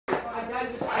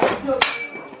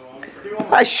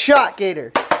I shot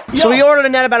Gator. So we ordered a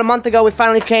net about a month ago. We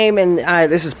finally came, and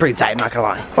this is pretty tight. I'm not gonna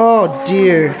lie. Oh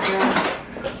dear.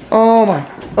 Oh my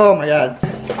God.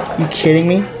 Are you kidding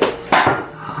me?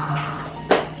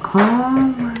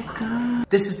 Oh my God.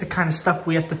 This is the kind of stuff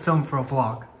we have to film for a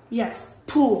vlog. Yes.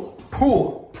 Pool.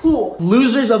 Pool. Pool.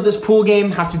 Losers of this pool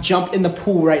game have to jump in the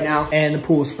pool right now, and the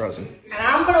pool is frozen. And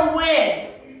I'm gonna win.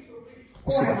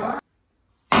 We'll see about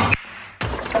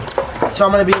that. So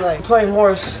I'm gonna be like playing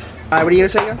horse. Alright, what are you gonna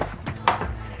say again?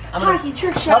 Hockey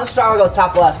trick shot. I'll just start with go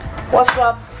top left. What's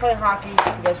up? Playing hockey. You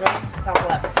guys ready? Top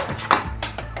left.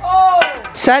 Oh!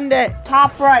 Send it.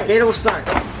 Top right. Gator will start.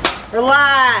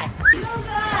 Relax.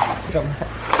 Come on.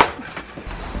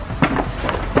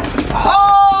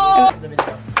 Oh!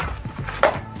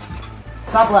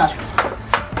 Top left.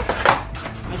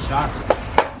 Good shot.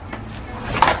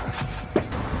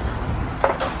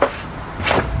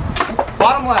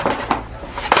 Bottom left.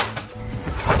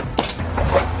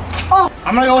 Oh!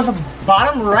 I'm gonna go with the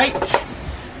bottom right.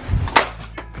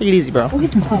 Take it easy, bro. Push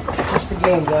the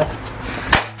game, guys.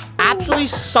 Absolutely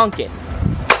sunk it.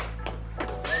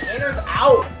 Gator's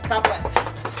out. Top left.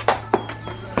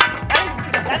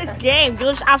 That is game. You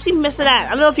just absolutely missing that. I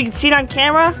don't know if you can see it on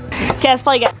camera. Okay, let's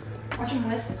play again. Watch him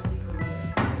whiff.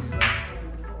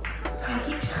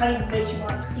 You keep cutting way too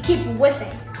much. You keep whiffing.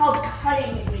 It's called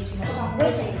cutting it way too much.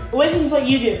 Whiffing. Whiffing is what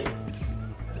you do.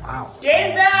 Wow.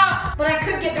 Jaden's out! But I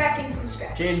could get back in from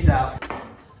scratch. Jaden's out.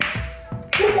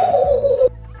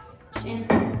 In.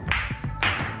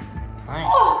 Nice.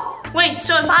 Oh! Wait,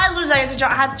 so if I lose, I have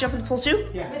to jump in the pool too?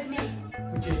 Yeah. With me.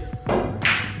 With you.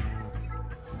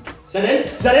 Is that it?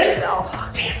 Is that it?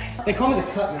 Oh, damn it. They call me the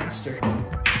cut master.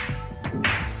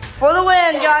 For the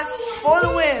win, guys. For the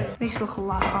win. Makes it look a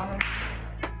lot harder.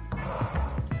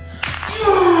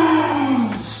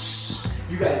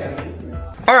 You guys got me.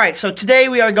 Alright, so today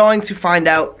we are going to find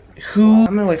out who...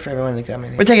 I'm gonna wait for everyone to come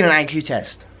in. We're taking an IQ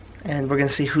test. And we're gonna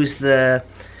see who's the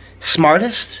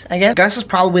smartest, I guess. Gus is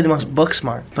probably the most book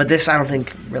smart. But this, I don't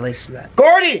think, relates to that.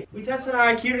 Gordy! We tested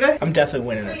our IQ today? I'm definitely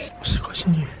winning this. What's the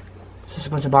question here? It's just a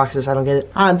bunch of boxes. I don't get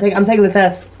it. I'm taking the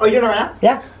test. Oh, you're doing it right now?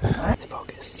 Yeah. Alright.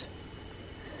 Focused.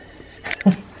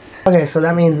 Okay, so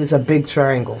that means it's a big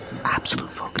triangle.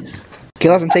 Absolute focus.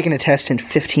 Gil hasn't taken a test in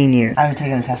 15 years. I haven't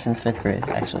taken a test since 5th grade,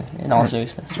 actually, in all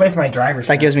seriousness. Just wait for my driver's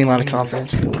That gives me a lot of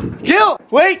confidence. Gil!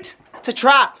 Wait! It's a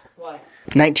trap! Why?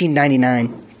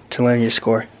 1999 to learn your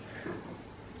score.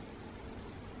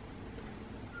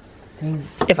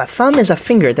 If a thumb is a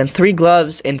finger, then 3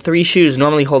 gloves and 3 shoes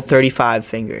normally hold 35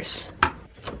 fingers.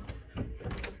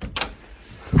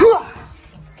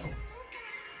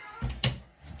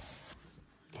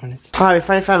 Alright, we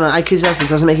finally found an IQ test. It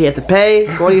doesn't make you have to pay.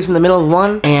 Gordy's in the middle of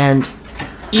one, and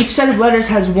Each set of letters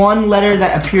has one letter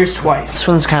that appears twice. this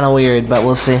one's kind of weird, but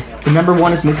we'll see. The number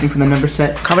 1 is missing from the number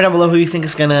set. Comment down below who you think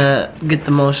is gonna get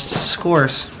the most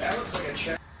scores. That looks like a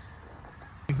check.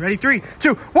 Ready? 3,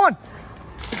 2, 1.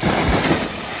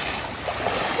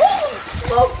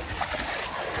 Smoke.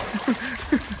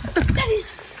 That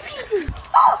is freezing.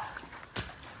 Oh.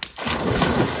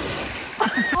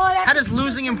 How does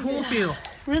losing in pool feel?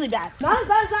 Really bad. Not as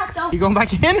bad as that, though. You going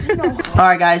back in?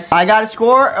 Alright guys, I got a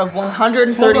score of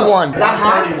 131. Is that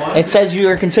high? It says you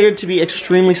are considered to be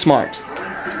extremely smart.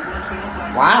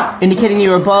 Wow. Indicating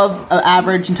you are above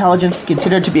average intelligence,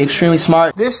 considered to be extremely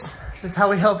smart. This is how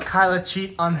we help Kyla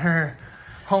cheat on her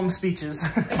home speeches.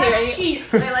 Okay, ready?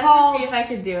 Wait, let's just see if I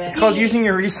can do it. It's called using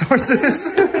your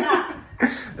resources.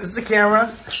 This is the camera.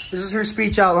 This is her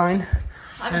speech outline.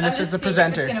 And this is the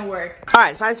presenter. It's gonna work.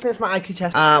 Alright, so I just finished my IQ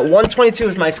test. 122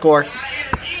 is my score.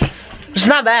 Which is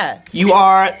not bad. You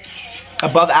are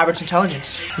above average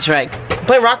intelligence. That's right. I'm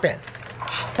playing Rock Band.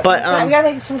 But, we gotta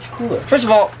make it so much cooler. First of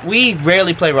all, we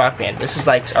rarely play Rock Band. This is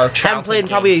like our childhood haven't played in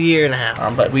game. probably a year and a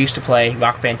half. But we used to play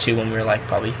Rock Band 2 when we were like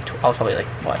I was probably like,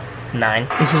 what, 9?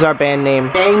 This is our band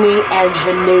name. Jamie and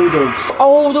the Noodles.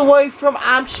 All the way from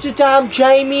Amsterdam,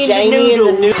 Jamie and the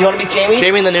Noodles. Do you want to meet Jamie?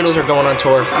 Jamie and the Noodles are going on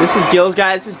tour. This is Gil's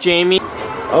guys, this is Jamie.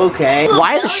 Okay.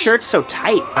 Why are the shirts so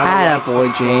tight?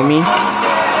 Attaboy, Jamie.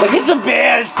 Look at the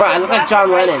beard! Bro, I look like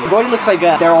John Lennon. Gordy looks like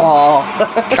Daryl Hall.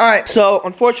 Alright, so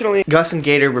unfortunately, Gus and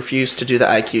Gator refused to do the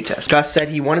IQ test. Gus said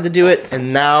he wanted to do it,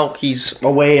 and now he's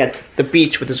away at the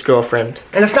beach with his girlfriend.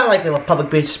 And it's not like the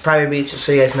public beach, it's private beach, just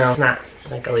so you guys know. It's not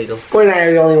like illegal. Gordy and I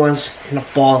are the only ones in the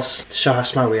balls to show how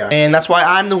smart we are. And that's why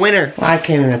I'm the winner. I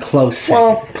came in a close second.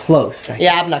 Well, close second.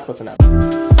 Yeah, I'm not close enough.